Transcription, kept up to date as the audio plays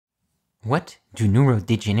What do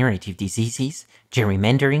neurodegenerative diseases,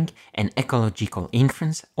 gerrymandering, and ecological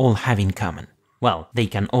inference all have in common? Well, they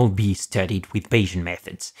can all be studied with Bayesian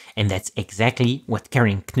methods, and that's exactly what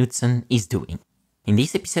Karin Knudson is doing. In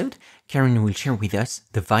this episode, Karin will share with us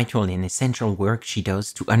the vital and essential work she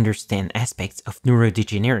does to understand aspects of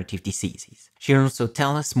neurodegenerative diseases. She'll also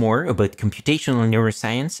tell us more about computational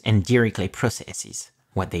neuroscience and Dirichlet processes,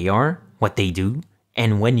 what they are, what they do,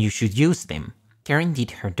 and when you should use them. Karin did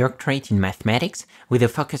her doctorate in mathematics with a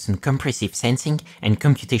focus on compressive sensing and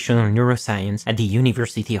computational neuroscience at the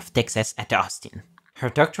University of Texas at Austin. Her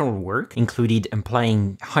doctoral work included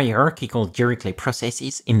applying hierarchical Dirichlet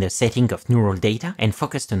processes in the setting of neural data and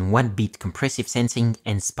focused on one-bit compressive sensing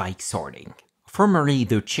and spike sorting. Formerly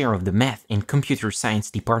the chair of the Math and Computer Science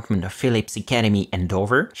Department of Phillips Academy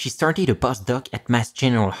Andover, she started a postdoc at Mass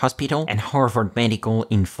General Hospital and Harvard Medical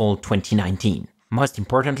in fall 2019. Most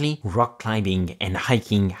importantly, rock climbing and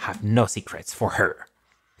hiking have no secrets for her.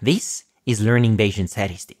 This is Learning Bayesian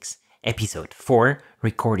Statistics, Episode 4,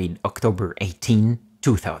 recorded October 18,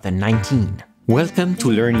 2019. Welcome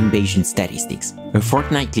to Learning Bayesian Statistics, a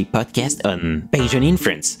fortnightly podcast on Bayesian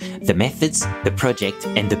inference, the methods, the project,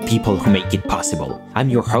 and the people who make it possible. I'm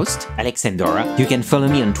your host, Alex Andorra. You can follow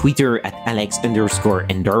me on Twitter at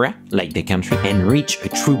Alex_Andorra, like the country, and reach a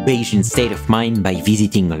true Bayesian state of mind by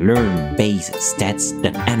visiting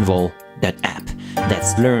learnbayesstats.anvil.app.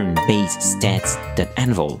 That's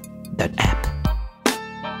learnbayesstats.anvil.app.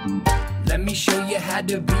 Let me show you how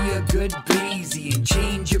to be a good Bayesian.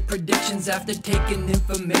 Change your predictions after taking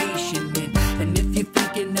information in. And if you're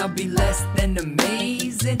thinking I'll be less than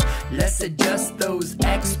amazing, let's adjust those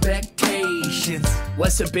expectations.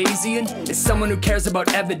 What's a Bayesian? It's someone who cares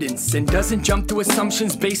about evidence and doesn't jump to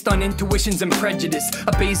assumptions based on intuitions and prejudice.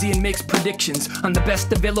 A Bayesian makes predictions on the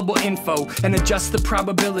best available info and adjusts the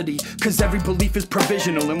probability, cause every belief is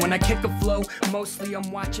provisional. And when I kick a flow, mostly I'm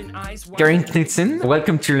watching eyes. Karin Knudson,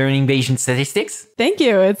 welcome to Learning Bayesian Statistics. Thank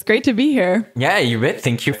you. It's great to be here. Yeah, you bet.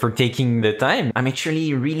 Thank you for taking the time. I'm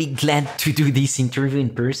actually really glad to do this interview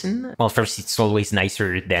in person. Well, first, it's always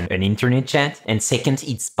nicer than an internet chat. And second,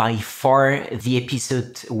 it's by far the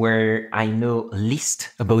episode where I know least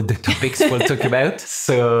about the topics we'll talk about.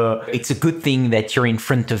 So it's a good thing that you're in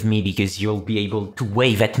front of me because you'll be able to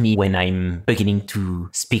wave at me when I'm beginning to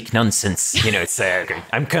speak nonsense. You know, it's great.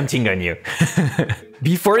 I'm counting on you.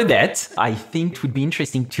 Before that, I think it would be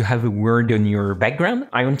interesting to have a word on your background.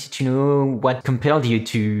 I wanted to know what compelled you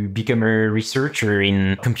to become a researcher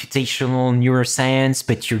in computational neuroscience,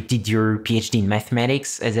 but you did your PhD in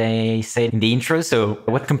mathematics, as I said in the intro. So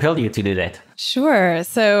what compelled you to do that? Sure.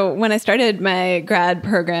 So when I started my grad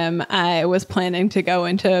program, I was planning to go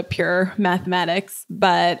into pure mathematics,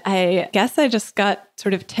 but I guess I just got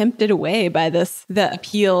sort of tempted away by the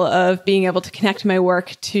appeal of being able to connect my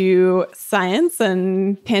work to science and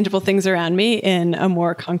tangible things around me in a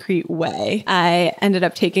more concrete way. I ended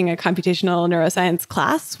up taking a computational neuroscience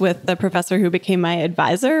class with the professor who became my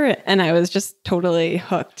advisor, and I was just totally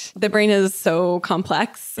hooked. The brain is so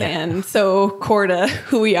complex and so core to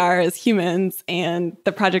who we are as humans, and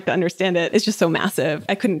the project to understand it is just so massive.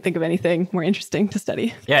 I couldn't think of anything more interesting to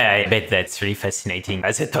study. Yeah, I bet that's really fascinating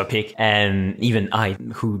as a topic. And even I,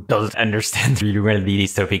 who doesn't understand really well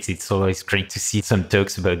these topics, it's always great to see some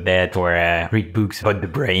talks about that or read books about the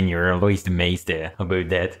brain. You're always amazed about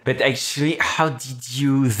that. But actually, how did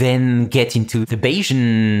you then get into the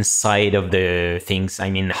Bayesian side of the things? I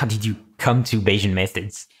mean, how did you come to Bayesian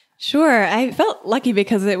methods? Sure. I felt lucky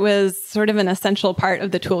because it was sort of an essential part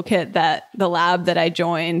of the toolkit that the lab that I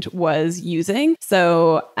joined was using.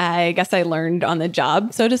 So I guess I learned on the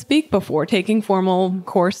job, so to speak, before taking formal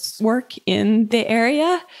coursework in the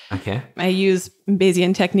area. Okay. I use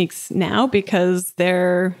Bayesian techniques now because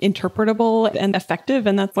they're interpretable and effective,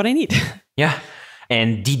 and that's what I need. Yeah.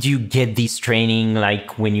 And did you get this training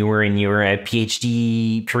like when you were in your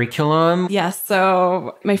PhD curriculum? Yes.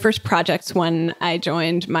 So my first project when I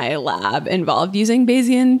joined my lab involved using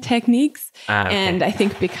Bayesian techniques. Okay. And I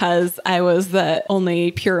think because I was the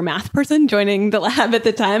only pure math person joining the lab at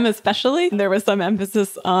the time, especially, there was some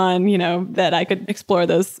emphasis on, that I could explore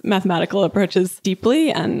those mathematical approaches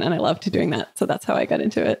deeply. And I loved doing that. So that's how I got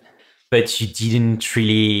into it. But you didn't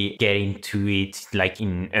really get into it like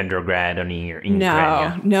in undergrad or in grad,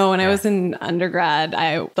 yeah? No. When I was in undergrad,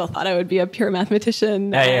 I still thought I would be a pure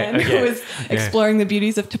mathematician and was exploring the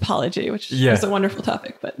beauties of topology, which was a wonderful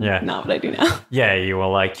topic, but not what I do now. Yeah, you were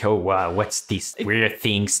like, oh, wow, what's this weird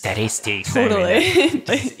thing, statistics? Totally. I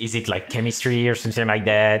mean, is it like chemistry or something like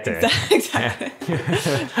that? Exactly.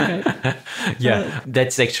 Yeah,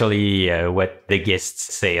 that's actually what the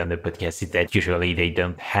guests say on the podcast, is that usually they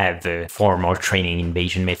don't have the a formal training in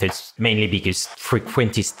Bayesian methods, mainly because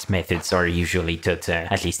frequentist methods are usually taught,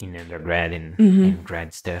 at least in undergrad and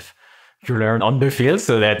grad stuff. You learn on the field,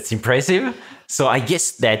 so that's impressive. So I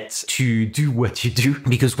guess that to do what you do,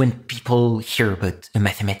 because when people hear about a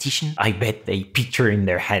mathematician, I bet they picture in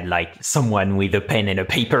their head like someone with a pen and a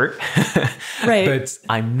paper. Right. But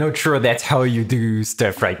I'm not sure that's how you do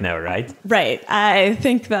stuff right now, right? Right. I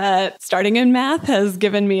think that starting in math has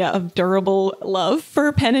given me a durable love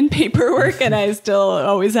for pen and paper work, and I still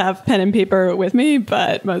always have pen and paper with me,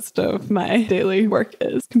 but most of my daily work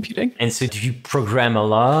is computing. And so do you program a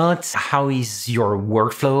lot? How is your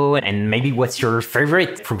workflow? And maybe what's your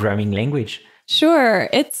favorite programming language? Sure.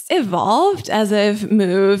 It's evolved as I've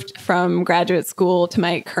moved from graduate school to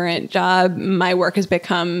my current job. My work has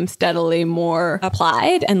become steadily more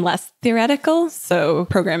applied and less theoretical. So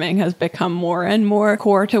programming has become more and more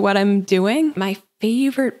core to what I'm doing. My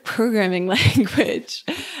favorite programming language.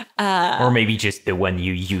 Or maybe just the one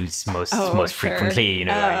you use most frequently. You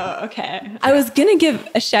know. Okay. I was going to give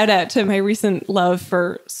a shout out to my recent love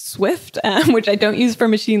for Swift, which I don't use for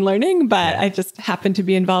machine learning, but I just happen to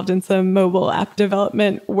be involved in some mobile app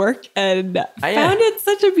development work and found it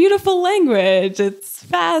such a beautiful language. It's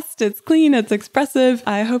fast, it's clean, it's expressive.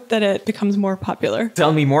 I hope that it becomes more popular.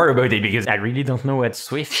 Tell me more about it, because I really don't know what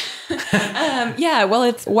Swift. Well,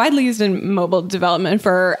 it's widely used in mobile development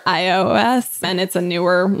for iOS, and it's a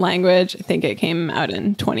newer language. I think it came out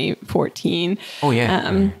in 2014. Oh,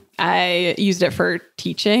 yeah. I used it for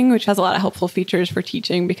teaching, which has a lot of helpful features for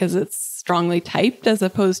teaching because it's strongly typed as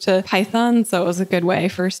opposed to Python. So it was a good way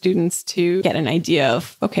for students to get an idea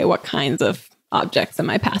of, okay, what kinds of objects am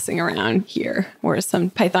I passing around here? Whereas some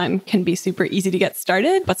Python can be super easy to get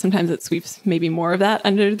started, but sometimes it sweeps maybe more of that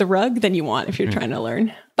under the rug than you want if you're trying to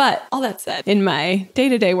learn. But all that said, in my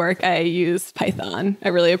day-to-day work, I use Python. I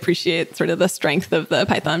really appreciate sort of the strength of the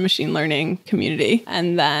Python machine learning community.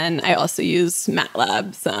 And then I also use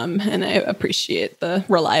MATLAB some, and I appreciate the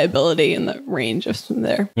reliability and the range of some of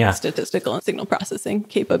their statistical and signal processing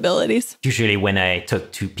capabilities. Usually when I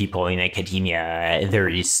talk to people in academia, there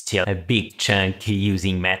is still a big chunk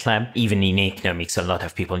using MATLAB. Even in economics, a lot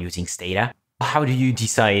of people using Stata. How do you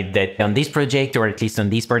decide that on this project, or at least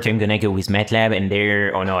on this part, I'm going to go with MATLAB, and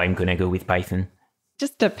there, oh no, I'm going to go with Python?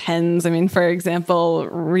 Just depends. I mean, for example,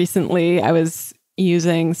 recently I was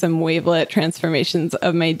using some wavelet transformations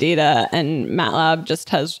of my data, and MATLAB just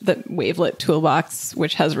has the wavelet toolbox,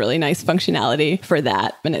 which has really nice functionality for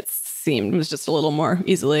that. And it was just a little more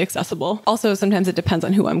easily accessible. Also, sometimes it depends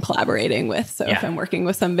on who I'm collaborating with. So if I'm working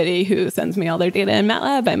with somebody who sends me all their data in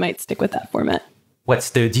MATLAB, I might stick with that format.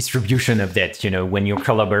 What's the distribution of that, when you're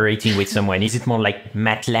collaborating with someone? Is it more like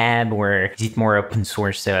MATLAB, or is it more open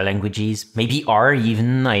source languages? Maybe R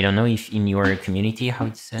even? I don't know if in your community, how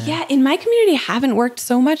it's... Yeah, in my community, I haven't worked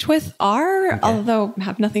so much with R, although I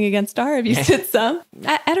have nothing against R. I've used it some.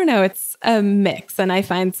 I don't know. It's a mix. And I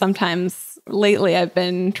find sometimes lately I've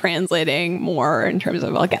been translating more in terms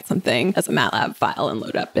of I'll get something as a MATLAB file and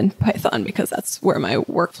load up in Python because that's where my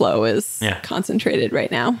workflow is concentrated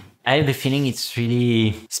right now. I have the feeling it's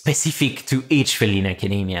really specific to each field in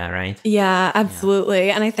academia, right? Yeah, absolutely.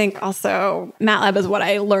 Yeah. And I think also MATLAB is what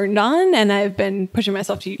I learned on, and I've been pushing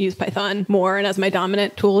myself to use Python more and as my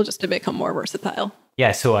dominant tool just to become more versatile.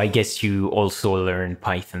 Yeah, so I guess you also learn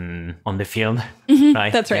Python on the field,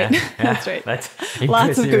 right? That's right. Yeah. That's right. That's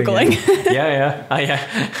lots of Googling. Yeah.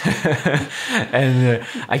 And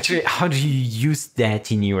actually, how do you use that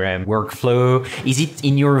in your workflow? Is it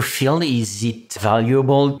in your field? Is it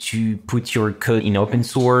valuable to put your code in open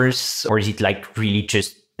source? Or is it like really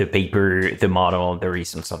just the paper, the model, the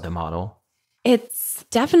results of the model? It's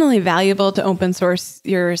definitely valuable to open source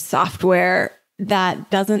your software. That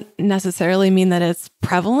doesn't necessarily mean that it's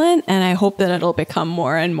prevalent, and I hope that it'll become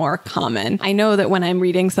more and more common. I know that when I'm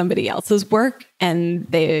reading somebody else's work and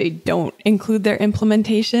they don't include their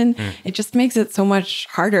implementation, it just makes it so much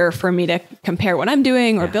harder for me to compare what I'm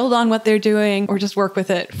doing or build on what they're doing or just work with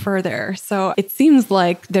it further. So it seems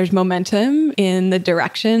like there's momentum in the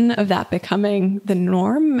direction of that becoming the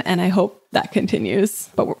norm, and I hope that continues,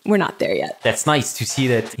 but we're not there yet. That's nice to see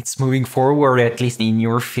that it's moving forward, at least in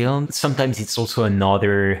your field. Sometimes it's also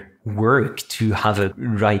another work to have a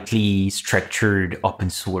rightly structured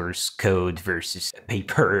open source code versus a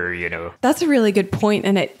paper, That's a really good point,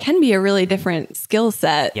 and it can be a really different skill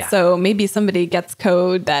set. Yeah. So maybe somebody gets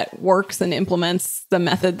code that works and implements the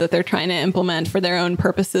method that they're trying to implement for their own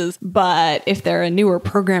purposes, but if they're a newer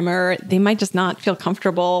programmer, they might just not feel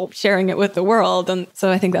comfortable sharing it with the world. And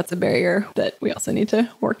so I think that's a barrier that we also need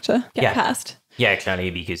to work to get past. Yeah,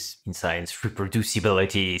 clearly, because in science,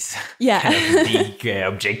 reproducibility is Yeah. kind of a big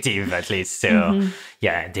objective, at least. So,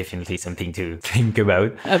 yeah, definitely something to think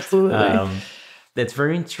about. Absolutely. That's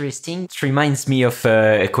very interesting. It reminds me of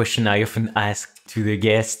a question I often ask to the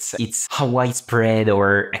guests. It's how widespread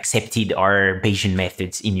or accepted are Bayesian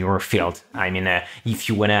methods in your field? I mean, if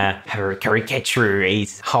you want to have a caricature,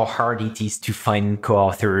 it's how hard it is to find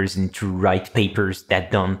co-authors and to write papers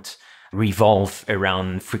that don't revolve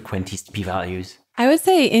around frequentist p-values. I would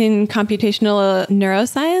say in computational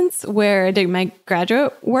neuroscience, where I did my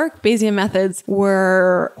graduate work, Bayesian methods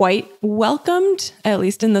were quite welcomed, at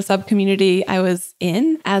least in the sub-community I was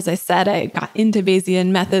in. As I said, I got into Bayesian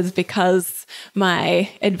methods because my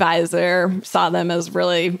advisor saw them as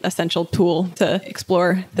really essential tool to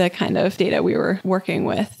explore the kind of data we were working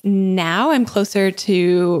with. Now I'm closer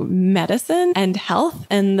to medicine and health,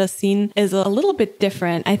 and the scene is a little bit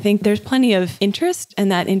different. I think there's plenty of interest,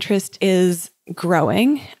 and that interest is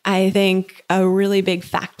growing. I think a really big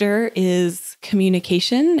factor is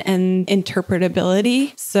communication and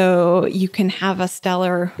interpretability. So you can have a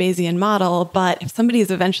stellar Bayesian model, but if somebody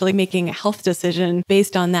is eventually making a health decision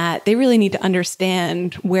based on that, they really need to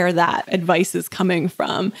understand where that advice is coming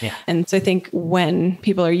from. Yeah. And so I think when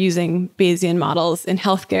people are using Bayesian models in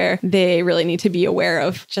healthcare, they really need to be aware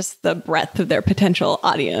of just the breadth of their potential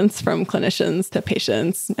audience, from clinicians to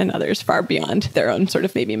patients and others far beyond their own sort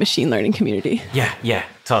of maybe machine learning community. Yeah,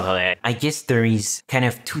 totally. I guess there is kind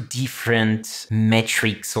of two different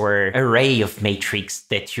metrics or array of metrics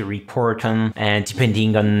that you report on,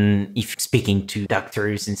 depending on if speaking to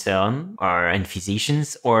doctors and so on, and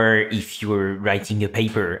physicians, or if you're writing a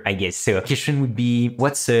paper, I guess. So the question would be,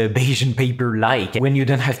 what's a Bayesian paper like? When you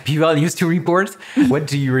don't have p-values to report, what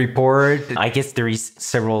do you report? I guess there is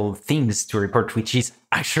several things to report, which is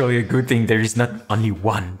actually a good thing. There is not only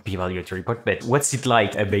one p-value to report, but what's it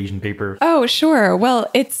like, a Bayesian paper? Oh, sure. Well,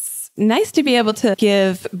 it's nice to be able to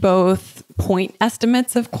give both point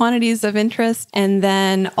estimates of quantities of interest and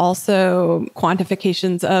then also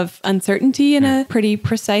quantifications of uncertainty in a pretty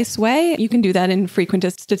precise way. You can do that in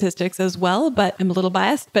frequentist statistics as well, but I'm a little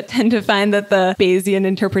biased, but tend to find that the Bayesian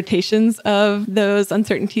interpretations of those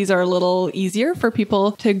uncertainties are a little easier for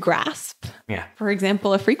people to grasp. Yeah. For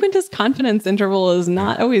example, a frequentist confidence interval is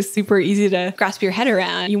not always super easy to grasp your head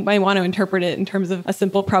around. You might want to interpret it in terms of a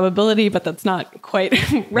simple probability, but that's not quite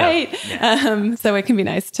right. No. Yeah. So it can be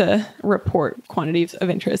nice to report quantities of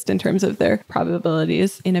interest in terms of their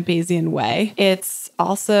probabilities in a Bayesian way. It's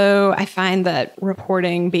also, I find that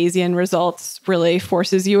reporting Bayesian results really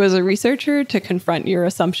forces you as a researcher to confront your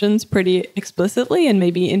assumptions pretty explicitly and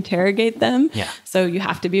maybe interrogate them. Yeah. So you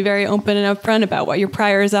have to be very open and upfront about what your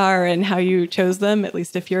priors are and how you chose them, at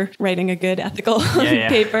least if you're writing a good ethical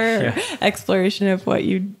paper or exploration of what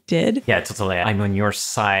you did. Yeah, totally. I'm on your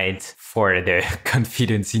side for the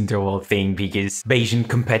confidence interval thing, because Bayesian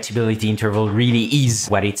compatibility interval really is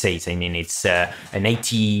what it says. I mean, it's an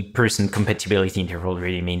 80% compatibility interval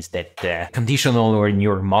really means that conditional or in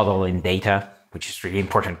your model and data, which is really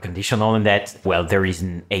important, conditional in that, well, there is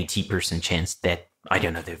an 80% chance that, I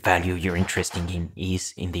don't know, the value you're interested in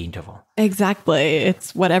is in the interval. Exactly.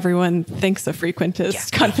 It's what everyone thinks a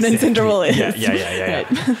frequentist confidence interval is. Yeah.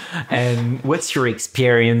 Right. And what's your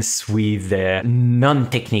experience with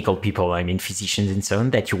non-technical people, I mean, physicians and so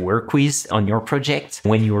on, that you work with on your project?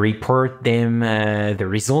 When you report them the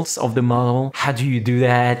results of the model, how do you do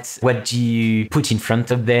that? What do you put in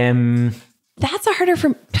front of them? That's a harder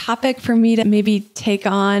topic for me to maybe take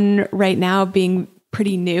on right now, being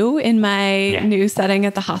pretty new in my new setting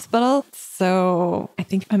at the hospital. So I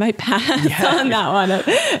think I might pass on that one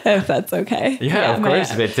if that's okay. Yeah, of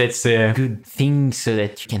course. But that's a good thing so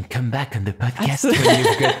that you can come back on the podcast when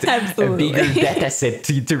you've got a bigger data set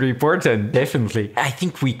to report on. Definitely. I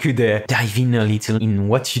think we could dive in a little in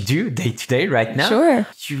what you do day to day right now. Sure.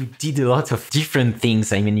 You did a lot of different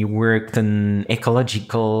things. I mean, you worked on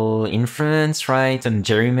ecological inference, right? On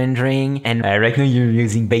gerrymandering. And right now you're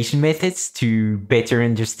using Bayesian methods to better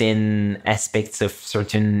understand aspects of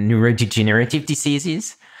certain neurodegenerative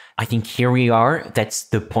diseases. I think here we are. That's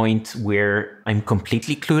the point where I'm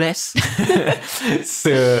completely clueless.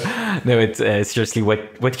 So, no, it's seriously,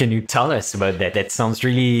 what can you tell us about that? That sounds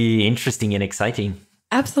really interesting and exciting.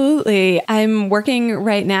 Absolutely. I'm working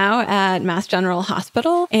right now at Mass General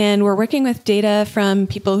Hospital, and we're working with data from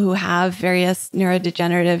people who have various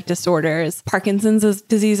neurodegenerative disorders. Parkinson's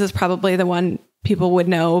disease is probably the one people would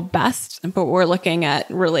know best, but we're looking at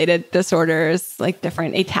related disorders like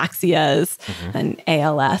different ataxias and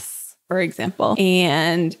ALS. for example.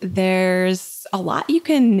 And there's a lot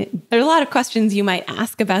of questions you might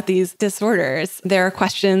ask about these disorders. There are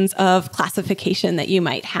questions of classification that you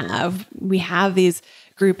might have. We have these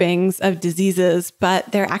groupings of diseases,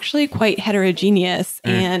 but they're actually quite heterogeneous.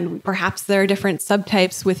 And perhaps there are different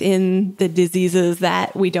subtypes within the diseases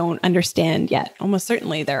that we don't understand yet. Almost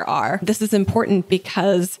certainly there are. This is important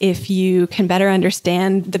because if you can better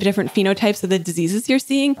understand the different phenotypes of the diseases you're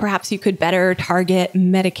seeing, perhaps you could better target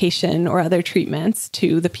medication or other treatments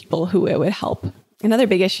to the people who it would help. Another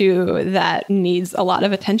big issue that needs a lot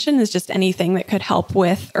of attention is just anything that could help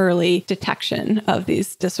with early detection of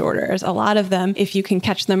these disorders. A lot of them, if you can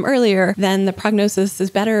catch them earlier, then the prognosis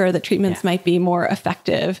is better or the treatments might be more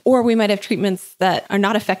effective. Or we might have treatments that are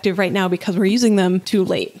not effective right now because we're using them too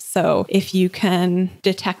late. So if you can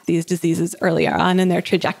detect these diseases earlier on in their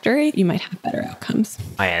trajectory, you might have better outcomes.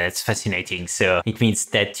 Oh yeah, that's fascinating. So it means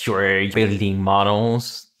that you're building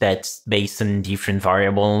models that based on different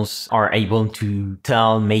variables are able to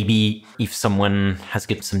tell maybe if someone has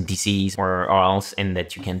got some disease or else, and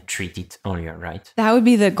that you can treat it earlier, right? That would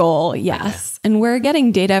be the goal, yes. Okay. And we're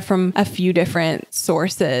getting data from a few different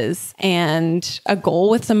sources. And a goal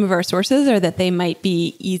with some of our sources are that they might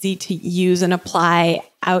be easy to use and apply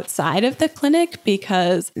outside of the clinic,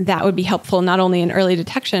 because that would be helpful not only in early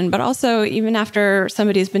detection, but also even after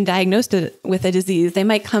somebody's been diagnosed with a disease. They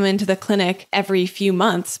might come into the clinic every few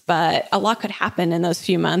months, but a lot could happen in those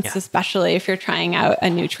few months, especially if you're trying out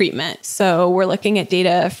a new treatment. So we're looking at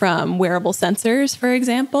data from wearable sensors, for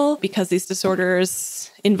example, because these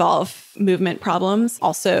disorders involve movement problems,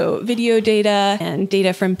 also video data and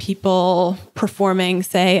data from people performing,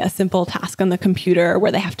 say, a simple task on the computer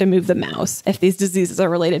where they have to move the mouse. If these diseases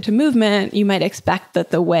are related to movement, you might expect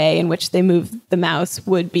that the way in which they move the mouse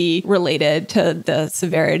would be related to the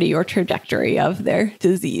severity or trajectory of their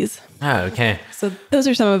disease. Oh, okay. So those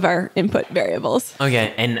are some of our input variables.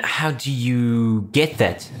 Okay. And how do you get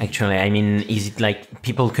that, actually? I mean, is it like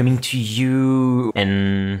people coming to you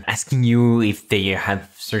and asking you if they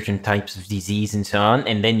have certain types of disease and so on,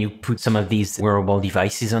 and then you put some of these wearable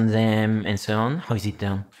devices on them and so on? How is it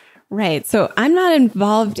done? Right. So I'm not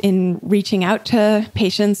involved in reaching out to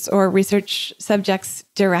patients or research subjects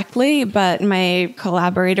directly, but my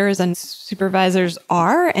collaborators and supervisors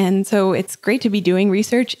are. And so it's great to be doing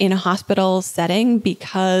research in a hospital setting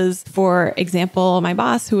because, for example, my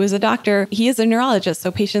boss, who is a doctor, he is a neurologist.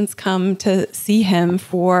 So patients come to see him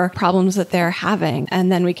for problems that they're having.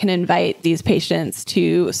 And then we can invite these patients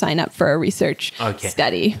to sign up for a research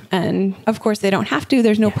study. And of course, they don't have to.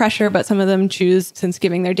 There's no pressure, but some of them choose, since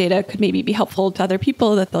giving their data could maybe be helpful to other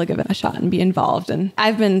people, that they'll give it a shot and be involved. And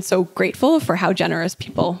I've been so grateful for how generous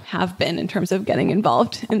people have been in terms of getting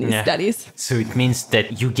involved in these studies. So it means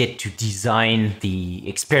that you get to design the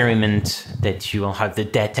experiment, that you will have the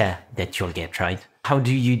data that you'll get, right? How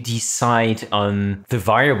do you decide on the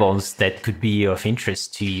variables that could be of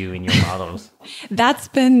interest to you in your models? That's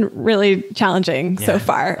been really challenging so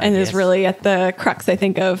far, and is really at the crux, I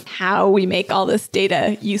think, of how we make all this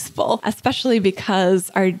data useful, especially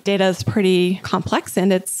because our data is pretty complex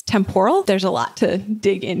and it's temporal. There's a lot to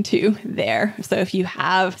dig into there. So if you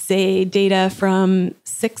have, say, data from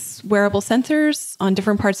 6 wearable sensors on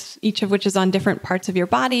different parts, each of which is on different parts of your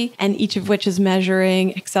body, and each of which is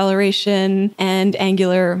measuring acceleration and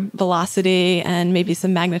angular velocity and maybe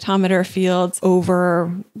some magnetometer fields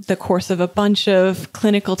over the course of a bunch of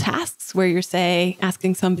clinical tasks where you're, say,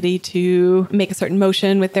 asking somebody to make a certain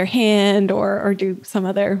motion with their hand or do some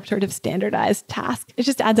other sort of standardized task. It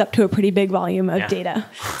just adds up to a pretty big volume of data.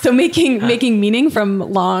 So making meaning from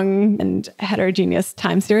long and heterogeneous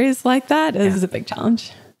time series like that is a big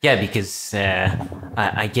challenge. Yeah, because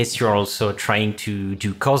I guess you're also trying to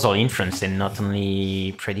do causal inference and not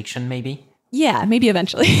only prediction, maybe? Yeah, maybe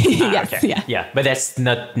eventually. Yes. Okay. Yeah, but that's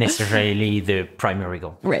not necessarily the primary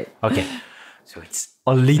goal. Right. Okay. So it's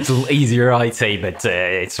a little easier, I'd say, but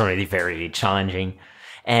it's already very challenging.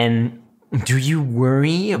 And do you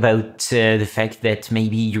worry about the fact that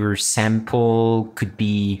maybe your sample could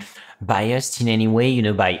be biased in any way,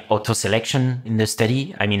 by auto-selection in the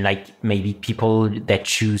study? I mean, like maybe people that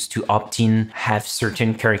choose to opt in have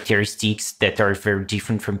certain characteristics that are very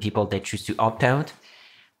different from people that choose to opt out?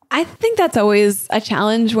 I think that's always a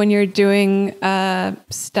challenge when you're doing a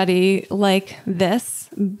study like this.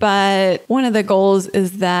 But one of the goals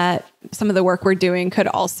is that some of the work we're doing could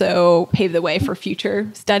also pave the way for future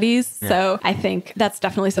studies. Yeah. So I think that's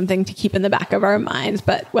definitely something to keep in the back of our minds.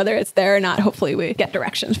 But whether it's there or not, hopefully we get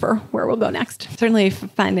directions for where we'll go next. Certainly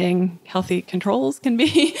finding healthy controls can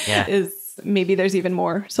be is maybe there's even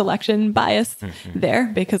more selection bias there,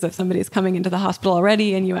 because if somebody's coming into the hospital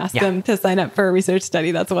already and you ask them to sign up for a research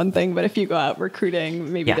study, that's one thing. But if you go out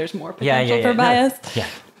recruiting, maybe there's more potential for bias. No. Yeah.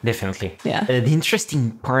 Definitely. Yeah. The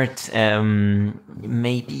interesting part,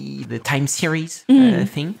 maybe the time series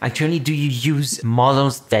thing. Actually, do you use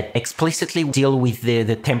models that explicitly deal with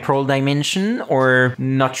the temporal dimension or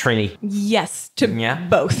not really? Yes, to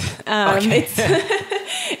both.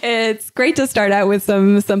 It's great to start out with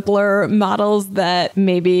some simpler models that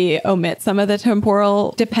maybe omit some of the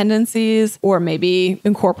temporal dependencies or maybe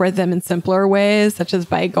incorporate them in simpler ways, such as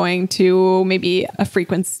by going to maybe a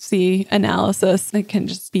frequency analysis. It can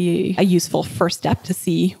just be a useful first step to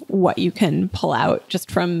see what you can pull out just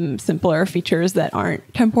from simpler features that aren't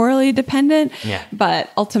temporally dependent. Yeah. But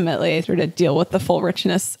ultimately, sort of deal with the full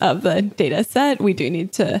richness of the data set, we do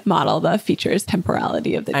need to model the features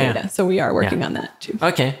temporality of the data. So we are working on that too.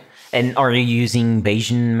 Okay. And are you using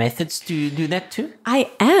Bayesian methods to do that too? I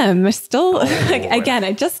am still, again,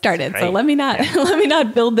 I just started, so let me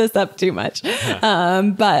not build this up too much.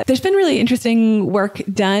 But there's been really interesting work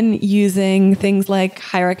done using things like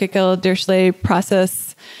hierarchical Dirichlet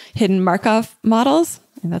process hidden Markov models.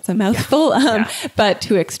 And that's a mouthful, but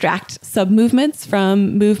to extract sub-movements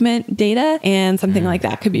from movement data, and something like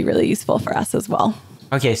that could be really useful for us as well.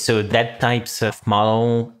 Okay, so that types of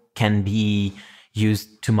model can be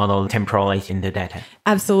used to model temporality in the data.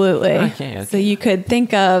 Absolutely. Okay. So you could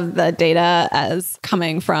think of the data as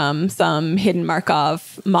coming from some hidden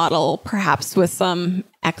Markov model, perhaps with some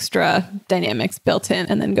extra dynamics built in,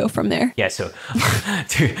 and then go from there. Yeah, so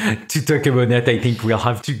to talk about that, I think we'll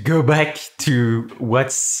have to go back to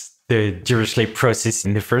what's the Dirichlet process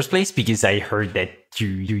in the first place, because I heard that you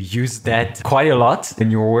use that quite a lot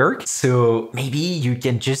in your work. So maybe you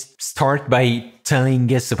can just start by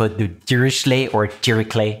telling us about the Dirichlet or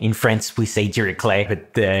Dirichlet. In France, we say Dirichlet,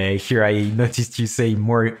 but here I noticed you say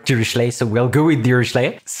more Dirichlet, so we'll go with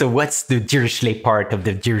Dirichlet. So what's the Dirichlet part of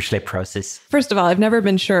the Dirichlet process? First of all, I've never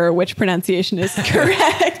been sure which pronunciation is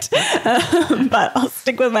correct, but I'll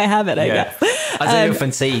stick with my habit, I guess. As I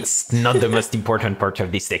often say, it's not the most important part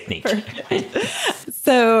of this technique.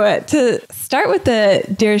 So to start with the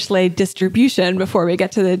Dirichlet distribution, before we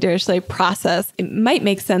get to the Dirichlet process, it might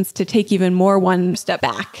make sense to take even more one step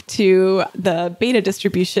back to the beta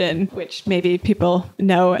distribution, which maybe people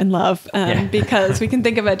know and love, because we can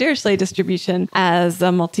think of a Dirichlet distribution as a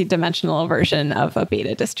multidimensional version of a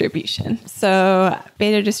beta distribution. So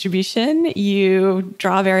beta distribution, you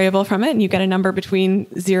draw a variable from it and you get a number between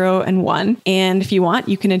 0 and 1. And if you want,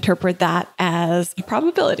 you can interpret that as a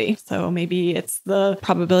probability. So maybe it's the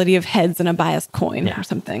probability of heads in a biased coin or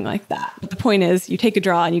something like that. But the point is, you take a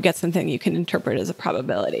draw and you get something you can interpret as a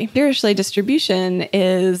probability. Dirichlet distribution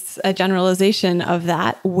is a generalization of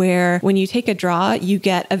that, where when you take a draw, you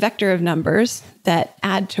get a vector of numbers that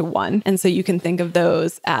add to 1. And so you can think of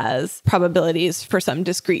those as probabilities for some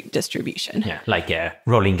discrete distribution. Yeah, like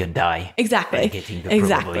rolling a die. Exactly. And getting the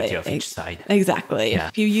probability of each side. Exactly. Yeah.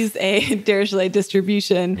 If you use a Dirichlet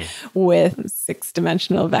distribution with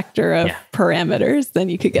 6-dimensional vector of parameters, then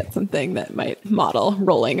you could get something that might model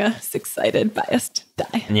rolling a 6-sided biased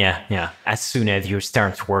die. Yeah. As soon as you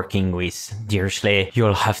start working with Dirichlet,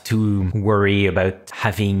 you'll have to worry about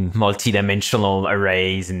having multidimensional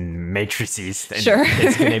arrays and matrices. And sure.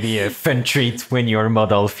 It's going to be a fun treat when your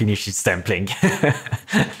model finishes sampling.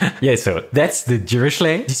 Yeah, so that's the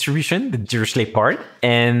Dirichlet distribution, the Dirichlet part.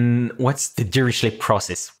 And what's the Dirichlet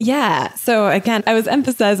process? Yeah. So again, I was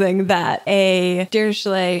emphasizing that a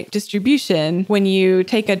Dirichlet distribution, when you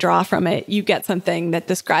take a draw from it, you get something that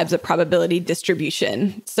describes a probability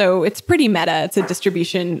distribution. So it's pretty meta. It's a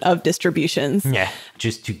distribution of distributions. Yeah.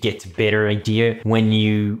 Just to get a better idea, when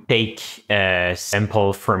you take a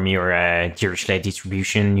sample from your Dirichlet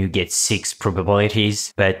distribution, you get 6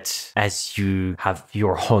 probabilities. But as you have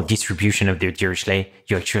your whole distribution of the Dirichlet,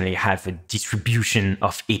 you actually have a distribution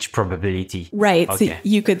of each probability. Right. Okay. So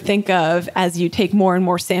you could think of, as you take more and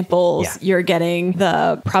more samples, you're getting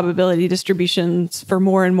the probability distributions for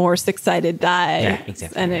more and more 6-sided die. Yeah,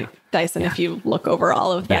 exactly. And dice. And if you look over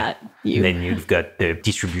all of that, then you've got the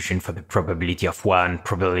distribution for the probability of 1,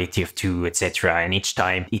 probability of 2, etc. And each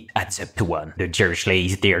time it adds up to 1. The Dirichlet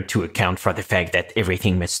is there to account for the fact that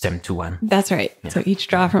everything must sum to 1. That's right. Yeah. So each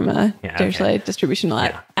draw from a Dirichlet distribution will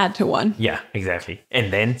add to 1. Yeah, exactly.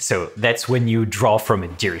 And then, so that's when you draw from a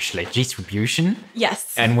Dirichlet distribution.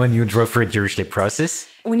 Yes. And when you draw for a Dirichlet process.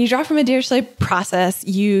 When you draw from a Dirichlet process,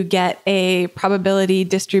 you get a probability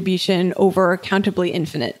distribution over countably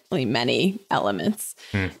infinitely many elements.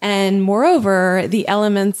 And moreover, the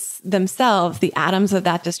elements themselves, the atoms of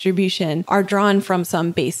that distribution, are drawn from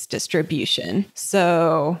some base distribution.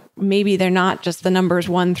 So maybe they're not just the numbers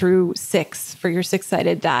 1 through 6 for your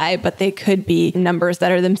 6-sided die, but they could be numbers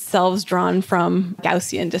that are themselves drawn from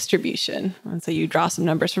Gaussian distribution. And so you draw some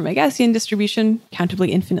numbers from a Gaussian distribution, countably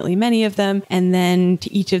infinitely many of them, and then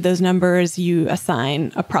to each of those numbers, you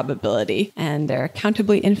assign a probability. And there are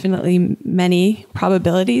countably infinitely many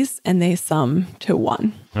probabilities, and they sum to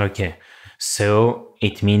 1. Okay. So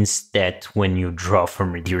it means that when you draw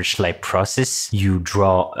from a Dirichlet process, you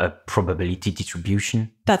draw a probability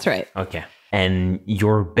distribution? That's right. Okay. And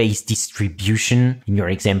your base distribution, in your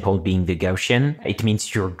example being the Gaussian, it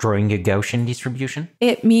means you're drawing a Gaussian distribution?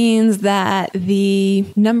 It means that the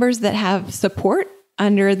numbers that have support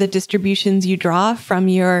under the distributions you draw from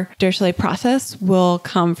your Dirichlet process will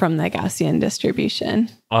come from the Gaussian distribution.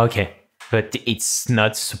 Okay. But it's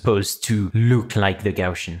not supposed to look like the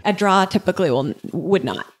Gaussian. A draw typically would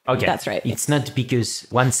not. Okay. That's right. It's not because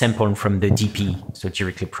one sample from the DP, so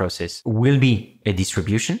Dirichlet process, will be a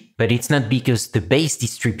distribution, but it's not because the base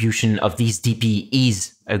distribution of this DP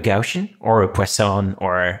is a Gaussian or a Poisson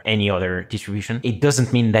or any other distribution. It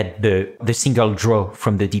doesn't mean that the single draw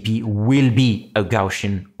from the DP will be a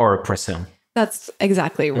Gaussian or a Poisson. That's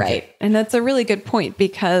exactly right. Okay. And that's a really good point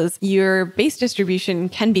because your base distribution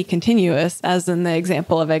can be continuous, as in the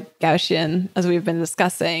example of a Gaussian, as we've been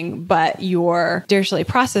discussing, but your Dirichlet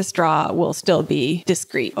process draw will still be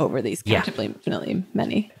discrete over these countably infinitely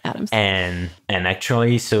many atoms. And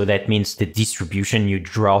actually, so that means the distribution you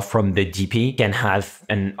draw from the DP can have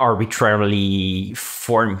an arbitrarily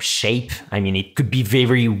formed shape. I mean, it could be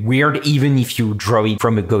very weird even if you draw it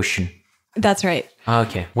from a Gaussian. That's right.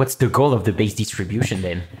 Okay. What's the goal of the base distribution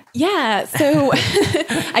then? Yeah. So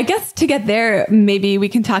I guess to get there, maybe we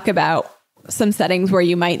can talk about some settings where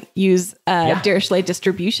you might use a Dirichlet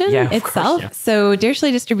distribution itself. Course, So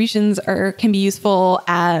Dirichlet distributions can be useful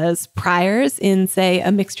as priors in, say,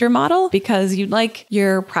 a mixture model, because you'd like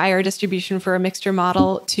your prior distribution for a mixture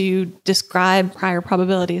model to describe prior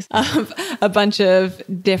probabilities of a bunch of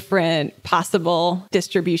different possible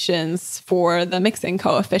distributions for the mixing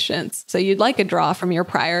coefficients. So you'd like a draw from your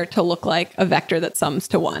prior to look like a vector that sums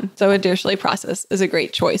to 1. So a Dirichlet process is a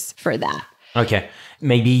great choice for that. Okay.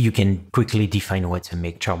 Maybe you can quickly define what's a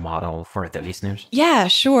mixture model for the listeners. Yeah,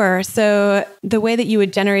 sure. So the way that you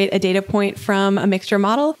would generate a data point from a mixture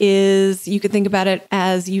model is you could think about it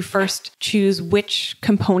as you first choose which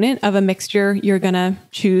component of a mixture you're going to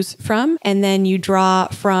choose from, and then you draw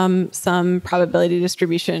from some probability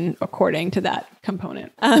distribution according to that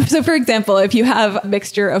component. So for example, if you have a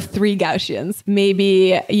mixture of 3 Gaussians,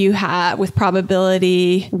 maybe you have with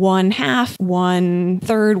probability 1/2, 1/3,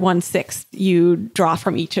 1/6, you draw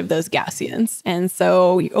from each of those Gaussians. And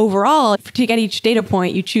so overall, to get each data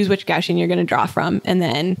point, you choose which Gaussian you're going to draw from. And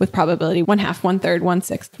then with probability 1/2, 1/3,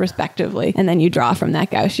 1/6 respectively. And then you draw from that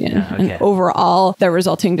Gaussian. Yeah, okay. And overall, the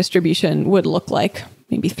resulting distribution would look like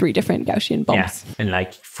maybe 3 different Gaussian bumps. Yeah. And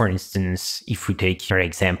like, for instance, if we take your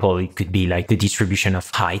example, it could be like the distribution of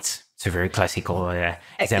height. It's a very classical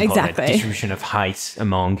example. Exactly. The distribution of heights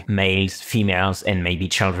among males, females, and maybe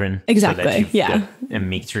children. Exactly. So that you've Yeah. got a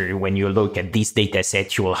mixture. When you look at this data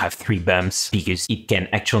set, you will have 3 bumps because it can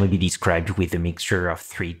actually be described with a mixture of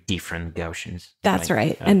 3 different Gaussians. That's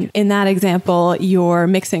right. Okay. And in that example, your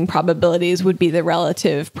mixing probabilities would be the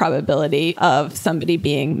relative probability of somebody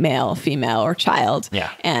being male, female, or child. Yeah.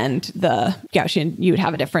 And the Gaussian, you would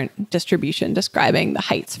have a different distribution describing the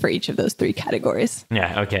heights for each of those 3 categories.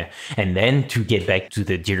 Yeah, okay. And then to get back to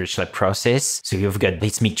the Dirichlet process, so you've got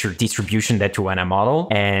this mixture distribution that you want to model.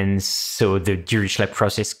 And so the Dirichlet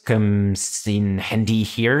process comes in handy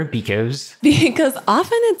here because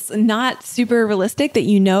often it's not super realistic that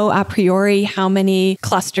you know a priori how many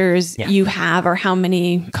clusters you have or how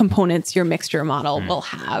many components your mixture model will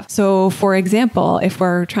have. So for example, if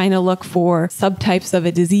we're trying to look for subtypes of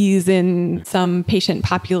a disease in some patient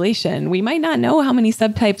population, we might not know how many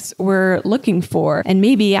subtypes we're looking for. And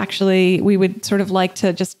maybe actually we would sort of like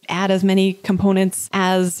to just add as many components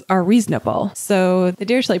as are reasonable. So the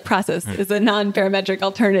Dirichlet process is a non-parametric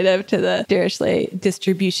alternative to the Dirichlet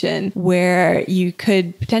distribution, where you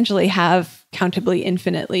could potentially have countably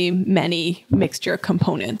infinitely many mixture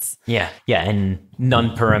components. Yeah, and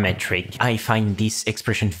non-parametric. I find this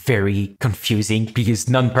expression very confusing because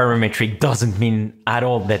non-parametric doesn't mean at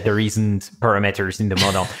all that there isn't parameters in the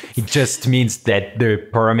model. It just means that the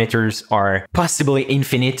parameters are possibly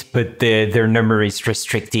infinite, but their number is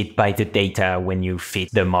restricted by the data when you fit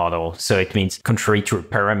the model. So it means, contrary to a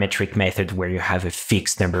parametric method where you have a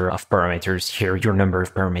fixed number of parameters, here your number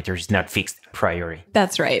of parameters is not fixed a priori.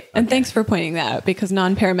 That's right. And thanks for pointing that out, because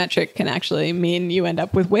non-parametric can actually mean you end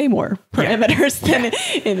up with way more parameters than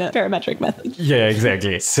in a parametric method. Yeah,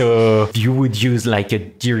 exactly. So you would use like a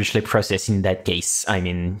Dirichlet process in that case. I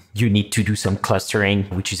mean, you need to do some clustering,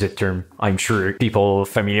 which is a term I'm sure people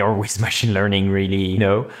familiar with machine learning really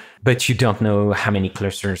know. But you don't know how many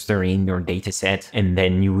clusters there are in your data set. And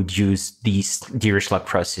then you would use this Dirichlet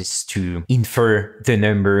process to infer the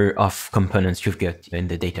number of components you've got in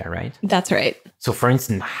the data, right? That's right. So for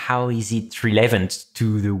instance, how is it relevant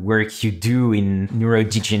to the work you do in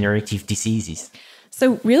neurodegenerative diseases?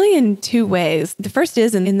 So really in two ways. The first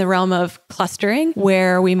is in the realm of clustering,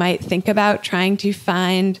 where we might think about trying to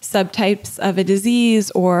find subtypes of a disease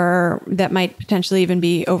or that might potentially even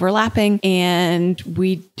be overlapping. And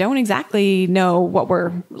we don't exactly know what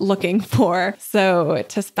we're looking for. So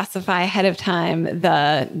to specify ahead of time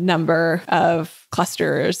the number of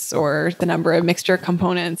clusters or the number of mixture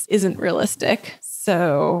components isn't realistic.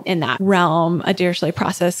 So in that realm, a Dirichlet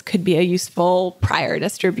process could be a useful prior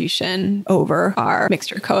distribution over our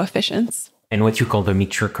mixture coefficients. And what you call the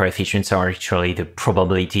mixture coefficients are actually the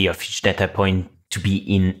probability of each data point to be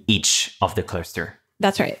in each of the cluster.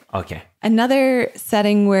 That's right. Okay. Another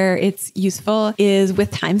setting where it's useful is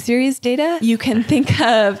with time series data. You can think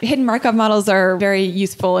of hidden Markov models are a very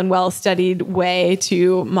useful and well-studied way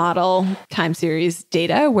to model time series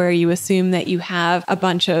data, where you assume that you have a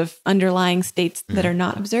bunch of underlying states that are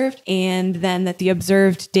not observed, and then that the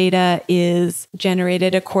observed data is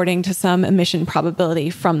generated according to some emission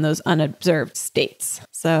probability from those unobserved states.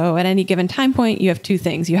 So at any given time point, you have two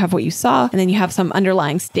things. You have what you saw, and then you have some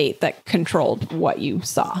underlying state that controlled what you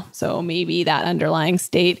saw. So maybe that underlying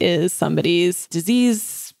state is somebody's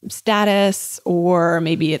disease status, or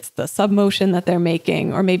maybe it's the submotion that they're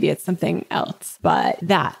making, or maybe it's something else. But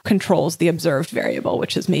that controls the observed variable,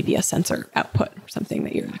 which is maybe a sensor output or something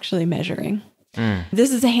that you're actually measuring.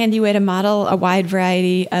 This is a handy way to model a wide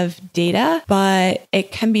variety of data, but it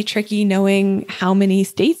can be tricky knowing how many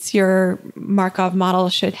states your Markov model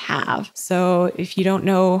should have. So if you don't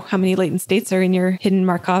know how many latent states are in your hidden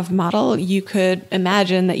Markov model, you could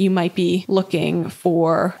imagine that you might be looking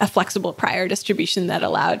for a flexible prior distribution that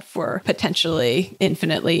allowed for potentially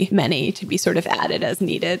infinitely many to be sort of added as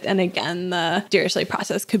needed. And again, the Dirichlet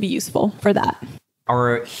process could be useful for that.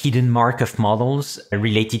 Are hidden Markov models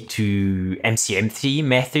related to MCMC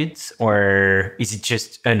methods, or is it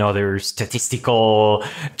just another statistical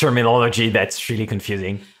terminology that's really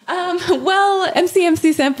confusing? Well,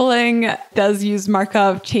 MCMC sampling does use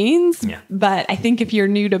Markov chains, but I think if you're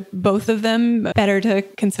new to both of them, better to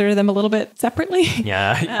consider them a little bit separately.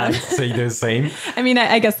 Yeah, I'd say the same. I mean,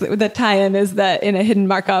 I guess the tie-in is that in a hidden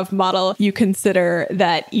Markov model, you consider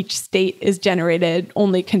that each state is generated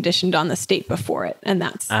only conditioned on the state before it. And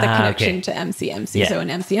that's the connection to MCMC. Yeah. So in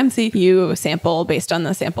MCMC, you sample based on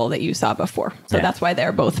the sample that you saw before. So that's why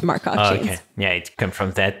they're both Markov chains. Okay. Yeah, it comes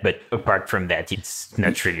from that. But apart from that, it's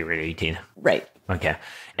not really related. Right. Okay.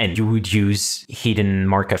 And you would use hidden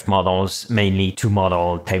Markov models mainly to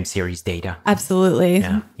model time series data? Absolutely.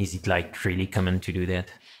 Yeah. Is it like really common to do that?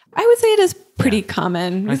 I would say it is pretty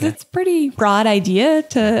common. Okay. It's a pretty broad idea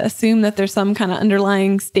to assume that there's some kind of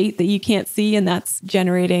underlying state that you can't see, and that's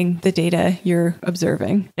generating the data you're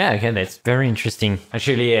observing. Yeah, okay, that's very interesting.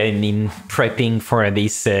 Actually, in prepping for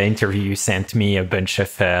this interview, you sent me a bunch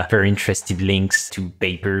of very interesting links to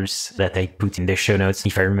papers that I put in the show notes.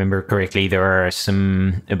 If I remember correctly, there are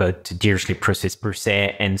some about the Dirichlet process per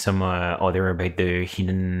se, and some other about the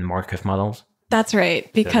hidden Markov models. That's right,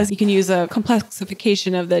 because you can use a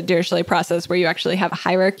complexification of the Dirichlet process where you actually have a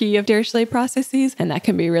hierarchy of Dirichlet processes, and that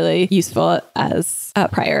can be really useful as a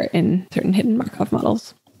prior in certain hidden Markov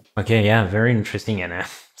models. Okay, yeah, very interesting. And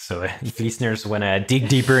so if listeners want to dig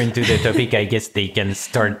deeper into the topic, I guess they can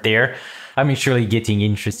start there. I'm actually getting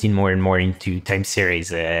interested more and more into time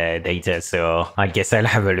series data, so I guess I'll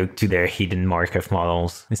have a look to their hidden Markov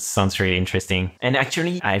models. This sounds really interesting. And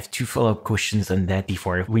actually, I have two follow-up questions on that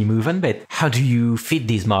before we move on, but how do you fit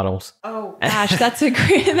these models? Oh gosh, that's a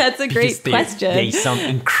great question. They sound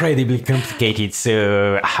incredibly complicated,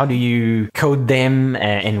 so how do you code them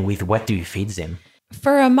and with what do you feed them?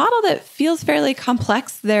 For a model that feels fairly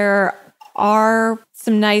complex, there are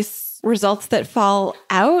some nice results that fall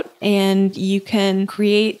out, and you can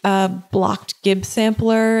create a blocked Gibbs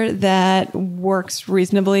sampler that works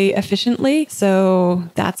reasonably efficiently. So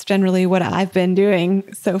that's generally what I've been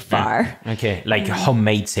doing so far. Okay, like a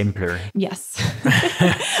homemade sampler. Yes.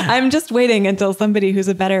 I'm just waiting until somebody who's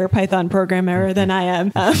a better Python programmer than I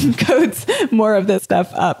am codes more of this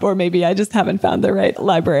stuff up, or maybe I just haven't found the right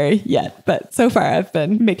library yet. But so far I've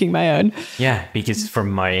been making my own. Yeah, because from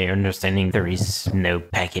my understanding, there is no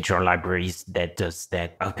package or libraries that does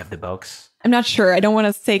that out of the box. I'm not sure. I don't want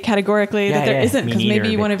to say categorically that there isn't, because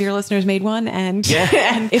maybe one of your listeners made one, and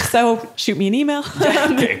and if so, shoot me an email.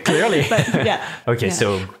 Clearly. But, Okay,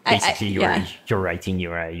 so basically you're writing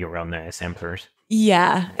your own samplers.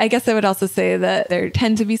 Yeah, I guess I would also say that there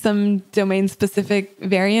tend to be some domain-specific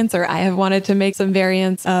variants, or I have wanted to make some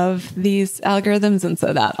variants of these algorithms, and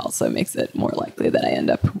so that also makes it more likely that I end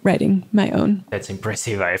up writing my own. That's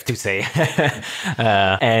impressive, I have to say.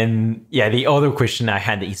 And the other question I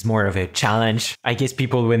had is more of a challenge. I guess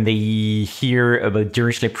people, when they hear about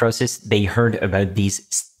Dirichlet process, they heard about this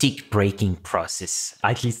stick breaking process.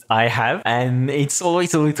 At least I have, and it's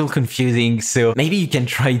always a little confusing. So maybe you can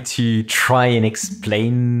try and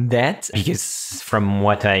explain that, because from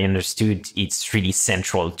what I understood, it's really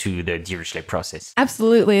central to the Dirichlet process.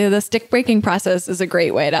 Absolutely. The stick breaking process is a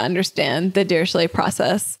great way to understand the Dirichlet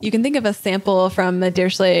process. You can think of a sample from the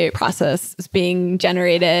Dirichlet process as being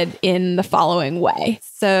generated in the following way.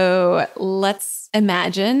 So let's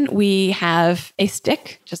imagine we have a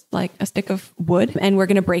stick, just like a stick of wood, and we're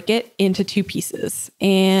going to break it into two pieces.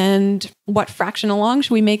 And what fraction along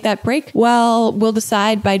should we make that break? Well, we'll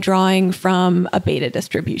decide by drawing from a beta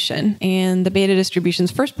distribution. And the beta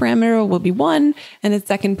distribution's first parameter will be 1, and its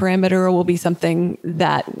second parameter will be something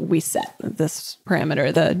that we set. This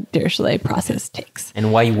parameter the Dirichlet process takes.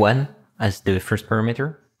 And why 1 as the first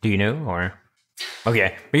parameter? Do you know, or...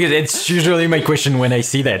 Okay, because it's usually my question when I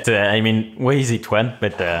see that. Why is it 1?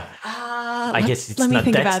 But I guess it's not that. Let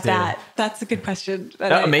me think about that. That's a good question.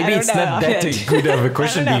 Maybe it's not that good of a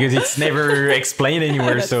question because it's never explained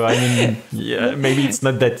anywhere. So, maybe it's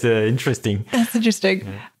not that interesting. That's interesting.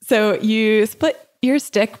 So you split your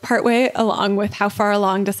stick partway along with how far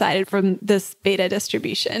along decided from this beta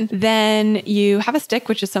distribution. Then you have a stick,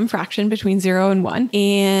 which is some fraction between 0 and 1.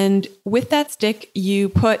 And with that stick, you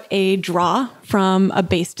put a draw from a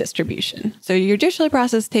base distribution. So your Dirichlet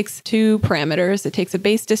process takes two parameters. It takes a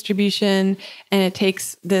base distribution, and it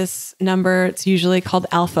takes this number, it's usually called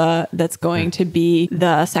alpha, that's going to be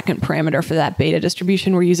the second parameter for that beta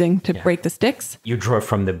distribution we're using to break the sticks. You draw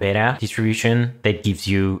from the beta distribution that gives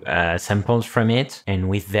you samples from it. And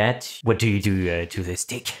with that, what do you do to the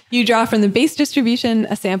stick? You draw from the base distribution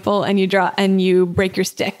a sample, and you break your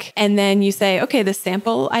stick. And then you say, okay, the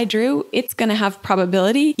sample I drew, it's going to have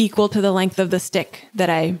probability equal to the length of the stick that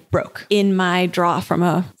I broke in my draw from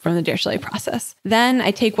the Dirichlet process. Then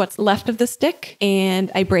I take what's left of the stick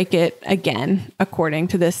and I break it again according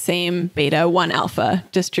to this same beta 1 alpha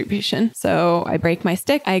distribution. So I break my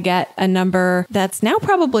stick. I get a number that's now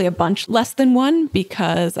probably a bunch less than 1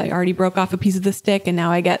 because I already broke off a piece of the stick, and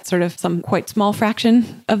now I get sort of some quite small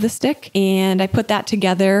fraction of the stick. And I put that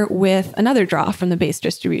together with another draw from the base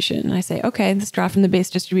distribution. And I say, okay, this draw from the base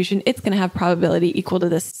distribution, it's going to have probability equal to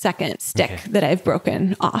this second stick that I've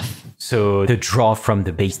broken off. So the draw from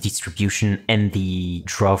the base distribution and the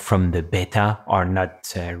draw from the beta are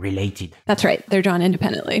not related. That's right. They're drawn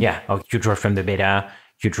independently. Yeah. You draw from the beta,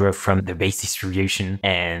 you draw from the base distribution,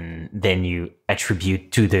 and then you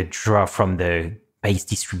attribute to the draw from the base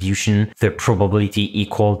distribution the probability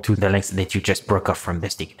equal to the length that you just broke off from the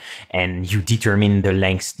stick. And you determine the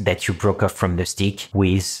length that you broke off from the stick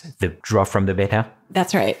with the draw from the beta?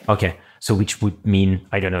 That's right. Okay. So which would mean,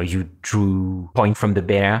 I don't know, you drew point from the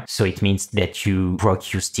beta. So it means that you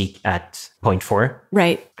broke your stick at 0.4.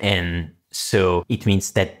 Right. And so it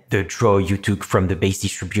means that the draw you took from the base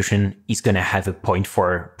distribution is going to have a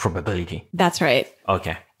 0.4 probability. That's right.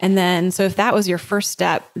 Okay. And then, so if that was your first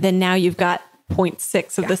step, then now you've got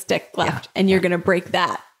 0.6 of the stick left, and you're going to break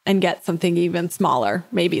that and get something even smaller,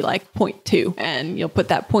 maybe like 0.2. And you'll put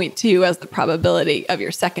that 0.2 as the probability of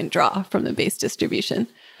your second draw from the base distribution.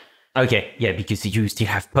 Okay, yeah, because you still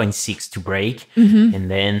have 0.6 to break, and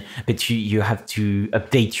then, but you have to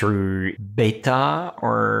update your beta,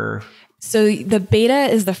 or... So the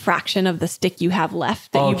beta is the fraction of the stick you have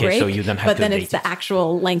left that you break, so you don't have but to then update it's the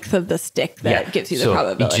actual length of the stick that gives you the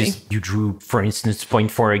probability. You drew, for instance,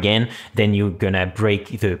 0.4 again, then you're going to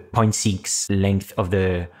break the 0.6 length of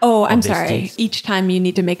the I'm sorry. Sticks. Each time you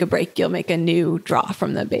need to make a break, you'll make a new draw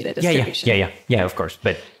from the beta distribution. Yeah, of course.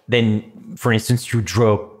 But then, for instance, you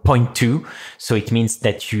draw 0.2, so it means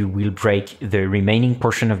that you will break the remaining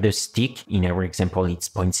portion of the stick. In our example, it's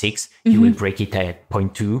 0.6. You will break it at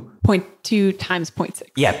 0.2. 0.2 times 0.6.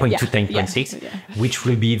 Yeah, 0.2 times 0.6, which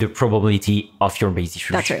will be the probability of your base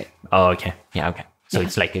distribution. That's right. Oh, okay. Yeah, okay. So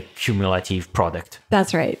it's like a cumulative product.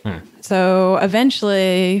 That's right. So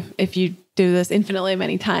eventually, if you do this infinitely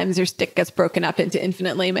many times, your stick gets broken up into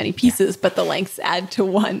infinitely many pieces, but the lengths add to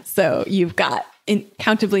 1. So you've got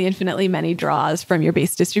countably infinitely many draws from your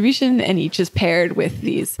base distribution, and each is paired with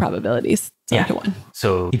these probabilities. 7:1.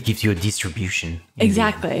 So it gives you a distribution.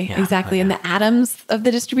 Exactly. And the atoms of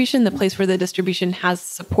the distribution, the place where the distribution has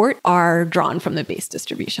support, are drawn from the base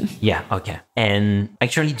distribution. Yeah, okay. And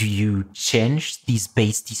actually, do you change this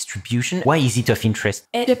base distribution? Why is it of interest?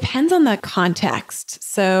 It depends on the context.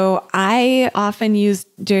 So I often use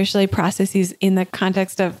Dirichlet processes in the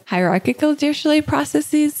context of hierarchical Dirichlet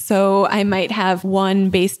processes. So I might have one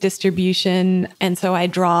base distribution, and so I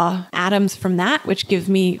draw atoms from that, which gives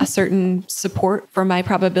me a certain support for my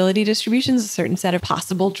probability distributions, a certain set of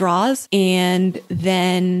possible draws. And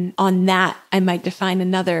then on that, I might define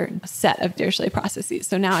another set of Dirichlet processes.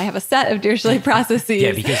 So now I have a set of Dirichlet processes.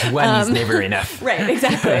 Yeah, because one is never enough. Right,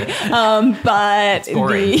 exactly.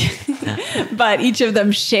 But each of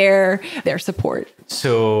them share their support.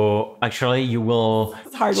 So actually you will...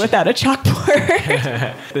 It's hard without a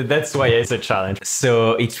chalkboard. That's why it's a challenge.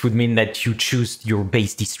 So it would mean that you choose your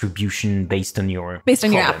base distribution based on your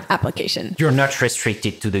application. You're not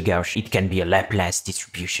restricted to the Gaussian. It can be a Laplace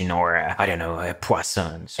distribution or a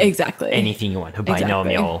Poisson. So exactly. Anything you want, a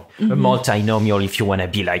binomial, a multinomial if you want to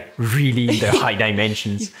be like really in the high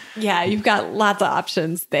dimensions. Yeah, you've got lots of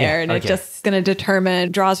options there. It's just going to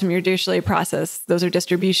determine draws from your Dirichlet process. Those are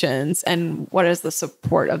distributions. And what is the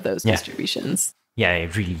support of those distributions? Yeah,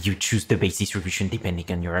 really, you choose the base distribution depending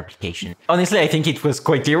on your application. Honestly, I think it was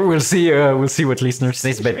quite clear. We'll see what listeners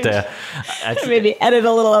say, but maybe edit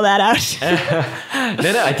a little of that out.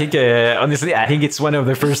 No, I think honestly, I think it's one of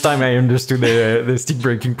the first time I understood the stick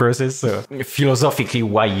breaking process. So philosophically,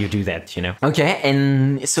 why you do that, you know? Okay,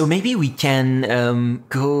 and so maybe we can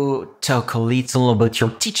go talk a little about your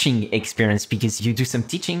teaching experience, because you do some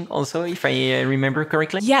teaching also, if I remember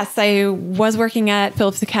correctly. Yes, I was working at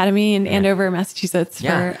Phillips Academy in Andover, Massachusetts for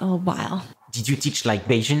a little while. Did you teach like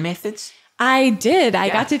Bayesian methods? I did. I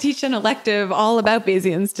got to teach an elective all about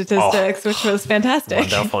Bayesian statistics, which was fantastic.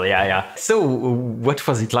 Wonderful, yeah. So what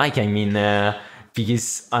was it like? I mean,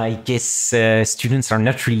 because I guess students are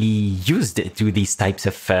not really used to these types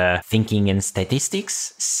of thinking and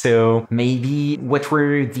statistics. So maybe what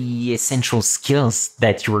were the essential skills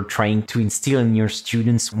that you were trying to instill in your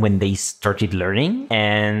students when they started learning?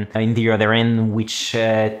 And on the other end, which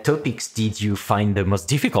topics did you find the most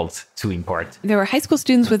difficult to impart? There were high school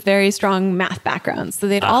students with very strong math backgrounds. So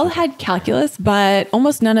they'd all had calculus, but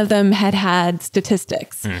almost none of them had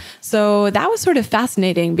statistics. So that was sort of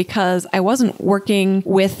fascinating because I wasn't working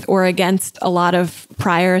with or against a lot of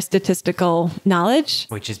prior statistical knowledge.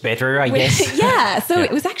 Which is better, I guess.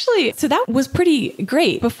 It was actually, so that was pretty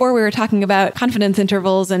great. Before we were talking about confidence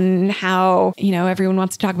intervals and how, everyone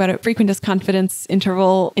wants to talk about a frequentist confidence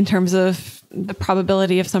interval in terms of the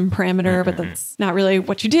probability of some parameter, but that's not really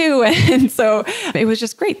what you do. And so it was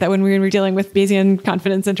just great that when we were dealing with Bayesian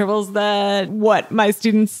confidence intervals, that what my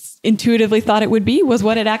students intuitively thought it would be was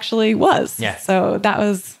what it actually was. Yeah. So that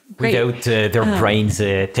was great. Without their brains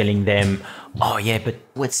telling them, oh yeah, but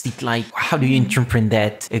what's it like? How do you interpret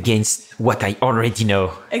that against what I already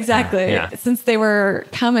know? Exactly. Since they were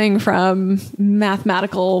coming from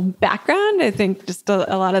mathematical background, I think just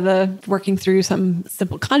a lot of the working through some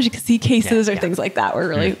simple conjugacy cases or things like that were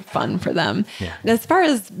really fun for them. Yeah. As far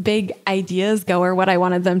as big ideas go, or what I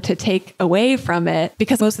wanted them to take away from it,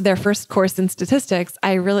 because most of their first course in statistics,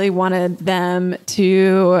 I really wanted them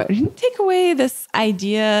to take away this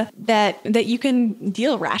idea that you can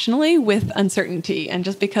deal rationally with uncertainty. And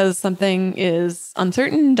just because something is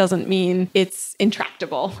uncertain doesn't mean it's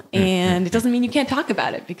intractable. And it doesn't mean you can't talk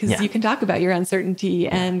about it, because you can talk about your uncertainty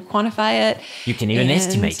and quantify it. You can even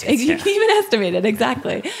estimate it. You can even estimate it,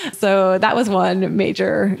 exactly. So that was one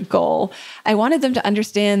major goal. I wanted them to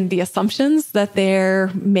understand the assumptions that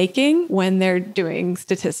they're making when they're doing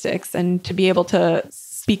statistics, and to be able to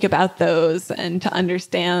speak about those and to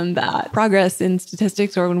understand that progress in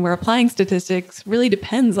statistics, or when we're applying statistics, really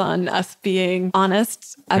depends on us being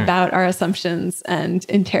honest about our assumptions and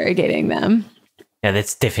interrogating them. Yeah,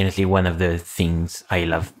 that's definitely one of the things I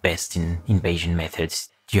love best in Bayesian methods.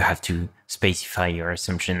 You have to specify your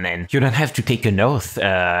assumption, and you don't have to take an oath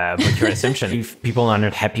about your assumption. If people are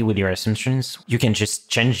not happy with your assumptions, you can just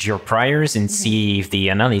change your priors and see if the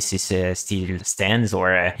analysis still stands,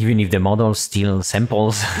 or even if the model still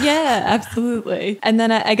samples. Yeah, absolutely. And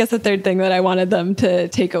then I guess the third thing that I wanted them to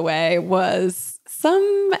take away was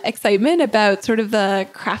some excitement about sort of the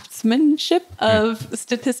craftsmanship of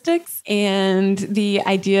statistics, and the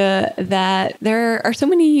idea that there are so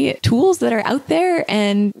many tools that are out there,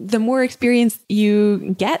 and the more experience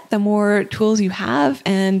you get, the more tools you have,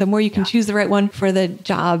 and the more you can choose the right one for the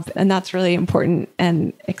job. And that's really important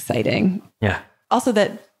and exciting. Yeah. Also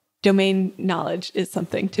that domain knowledge is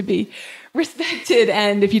something to be respected.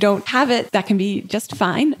 And if you don't have it, that can be just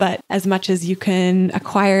fine. But as much as you can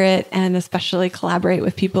acquire it and especially collaborate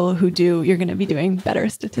with people who do, you're going to be doing better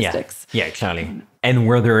statistics. Yeah, clearly. And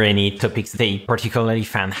were there any topics they particularly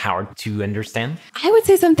found hard to understand? I would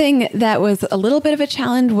say something that was a little bit of a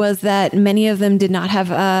challenge was that many of them did not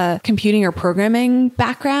have a computing or programming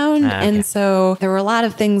background. And so there were a lot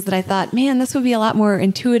of things that I thought, man, this would be a lot more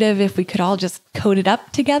intuitive if we could all just code it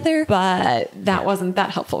up together. But that wasn't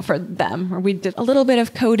that helpful for them. Or we did a little bit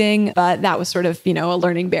of coding, but that was sort of, a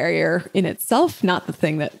learning barrier in itself, not the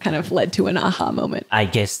thing that kind of led to an aha moment. I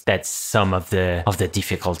guess that's some of the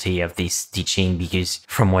difficulty of this teaching, because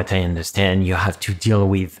from what I understand, you have to deal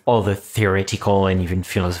with all the theoretical and even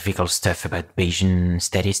philosophical stuff about Bayesian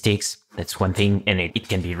statistics. That's one thing. And it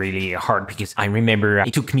can be really hard, because I remember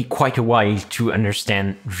it took me quite a while to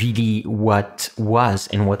understand really what was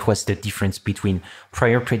the difference between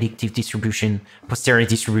prior predictive distribution, posterior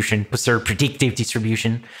predictive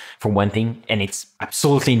distribution, for one thing. And it's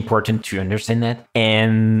absolutely important to understand that.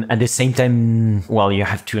 And at the same time, well, you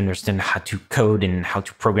have to understand how to code and how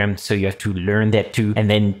to program. So you have to learn that too. And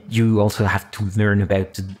then you also have to learn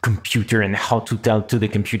about the computer and how to tell to the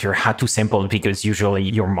computer how to sample, because usually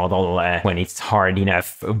your model, when it's hard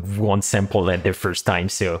enough, won't sample at the first time.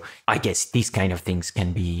 So I guess these kind of things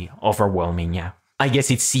can be overwhelming. Yeah. I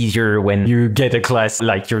guess it's easier when you get a class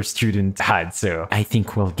like your student had. So I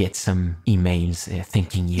think we'll get some emails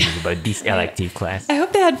thanking you about this elective class. I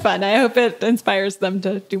hope they had fun. I hope it inspires them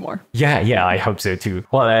to do more. Yeah, I hope so too.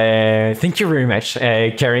 Well, thank you very much,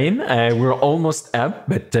 Karin. We're almost up,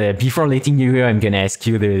 but before letting you go, I'm going to ask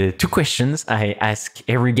you the two questions I ask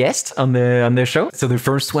every guest on the show. So the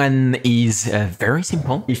first one is very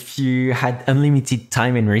simple. If you had unlimited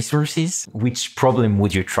time and resources, which problem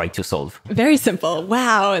would you try to solve? Very simple.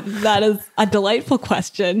 Wow, that is a delightful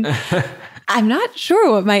question. I'm not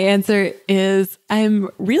sure what my answer is. I'm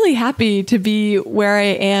really happy to be where I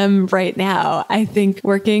am right now. I think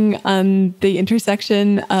working on the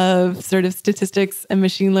intersection of sort of statistics and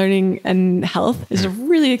machine learning and health is a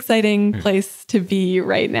really exciting place to be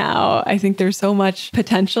right now. I think there's so much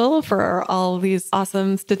potential for all these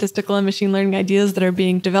awesome statistical and machine learning ideas that are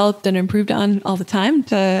being developed and improved on all the time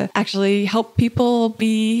to actually help people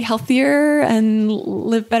be healthier and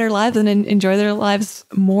live better lives and enjoy their lives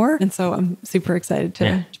more. And so I'm super excited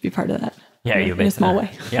to be part of that. Yeah, you bet. In a small way.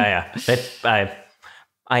 Yeah.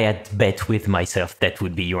 I had bet with myself that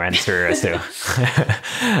would be your answer. So,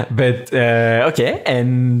 but okay.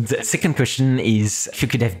 And second question is, if you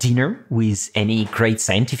could have dinner with any great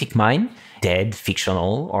scientific mind, dead,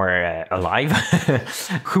 fictional, or alive,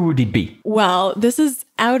 who would it be? Well, this is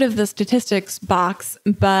out of the statistics box,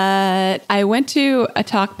 but I went to a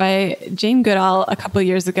talk by Jane Goodall a couple of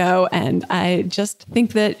years ago, and I just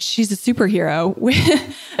think that she's a superhero.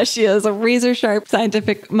 She has a razor sharp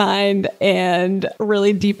scientific mind and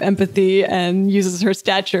really deep empathy, and uses her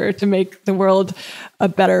stature to make the world a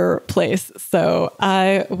better place. So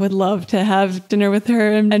I would love to have dinner with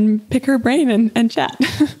her and pick her brain and chat.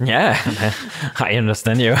 Yeah, I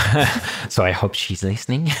understand you. So I hope she's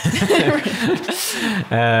listening.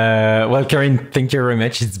 Well, Karin, thank you very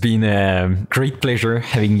much. It's been a great pleasure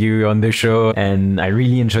having you on the show. And I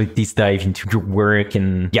really enjoyed this dive into your work.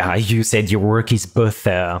 And yeah, as you said, your work is both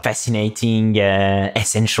fascinating,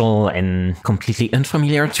 essential, and completely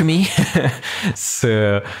unfamiliar to me.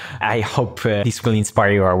 So I hope this will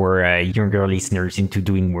inspire our younger listeners into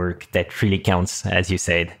doing work that really counts, as you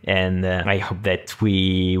said. And I hope that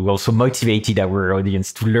we also motivated our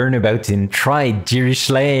audience to learn about and try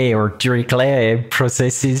Dirichlet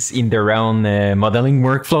processes in their own modeling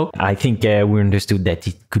workflow. I think we understood that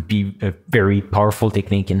it could be a very powerful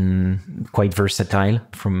technique and quite versatile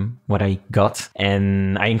from what I got.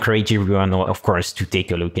 And I encourage everyone, of course, to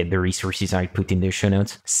take a look at the resources I put in the show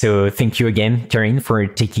notes. So thank you again, Karin, for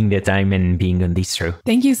taking the time and being on this show.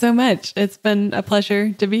 Thank you so much. It's been a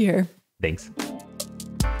pleasure to be here. Thanks.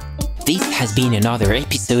 This has been another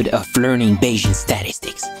episode of Learning Bayesian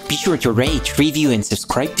Statistics. Be sure to rate, review, and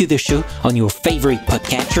subscribe to the show on your favorite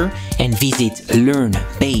podcatcher, and visit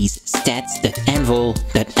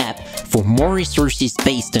learnbayesstats.anvil.app for more resources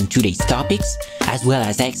based on today's topics, as well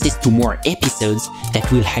as access to more episodes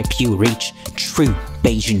that will help you reach true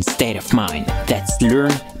Bayesian state of mind. That's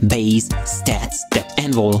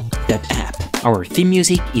learnbayesstats.anvil.app. Our theme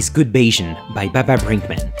music is Good Bayesian by Baba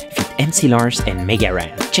Brinkman, feat. MC Lars and Mega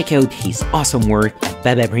Ran. Check out his awesome work at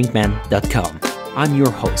bababrinkman.com. I'm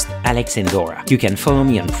your host, Alex Andorra. You can follow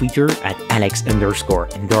me on Twitter at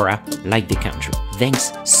Alex_Andorra, like the country.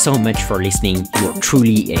 Thanks so much for listening. You're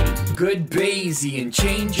truly a good Bayesian.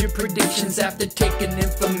 Change your predictions after taking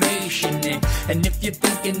information in. And if you're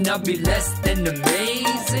thinking I'll be less than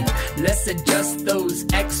amazing, let's adjust those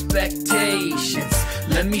expectations.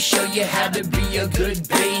 Let me show you how to be a good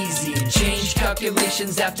Bayesian. Change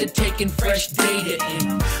calculations after taking fresh data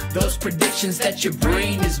in. Those predictions that your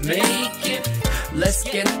brain is making, let's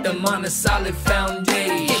get them on a solid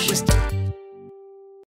foundation.